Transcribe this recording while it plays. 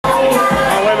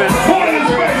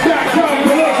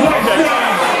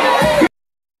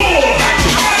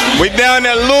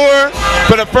down at Lure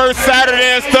for the first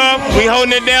Saturday and stuff. We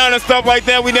holding it down and stuff like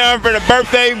that. We down for the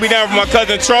birthday. We down for my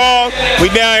cousin Charles. We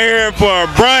down here for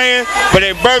Brian for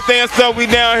their birthday and stuff. We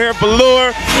down here for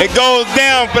Lure. It goes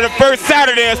down for the first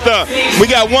Saturday and stuff. We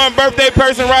got one birthday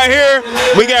person right here.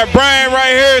 We got Brian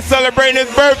right here celebrating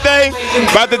his birthday.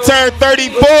 About to turn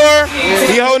 34.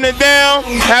 He holding it down,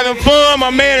 having fun. My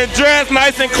man is dressed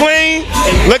nice and clean.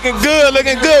 Looking good,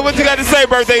 looking good. What you got to say,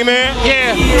 birthday man?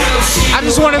 Yeah, I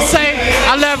just want to say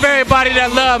I love everybody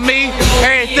that love me.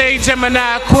 Everything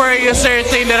Gemini, Aquarius,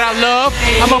 everything that I love.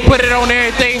 I'm going to put it on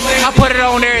everything. I put it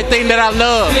on everything that I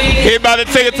love. He about to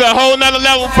take it to a whole nother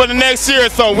level for the next year.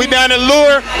 So we down in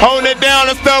Lure, holding it down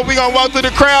and stuff. We going to walk through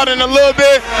the crowd in a little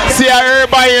bit, see how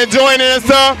everybody enjoying it and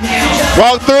stuff.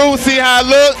 Walk through, see how it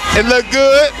look. It look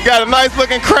good. Got a nice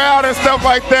looking crowd and stuff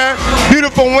like that.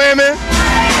 Beautiful women.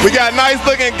 We got nice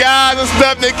looking guys and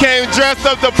stuff that came dressed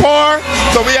up to par.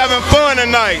 So we having fun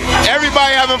tonight.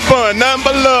 Everybody having fun. Nothing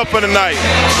but love for the night.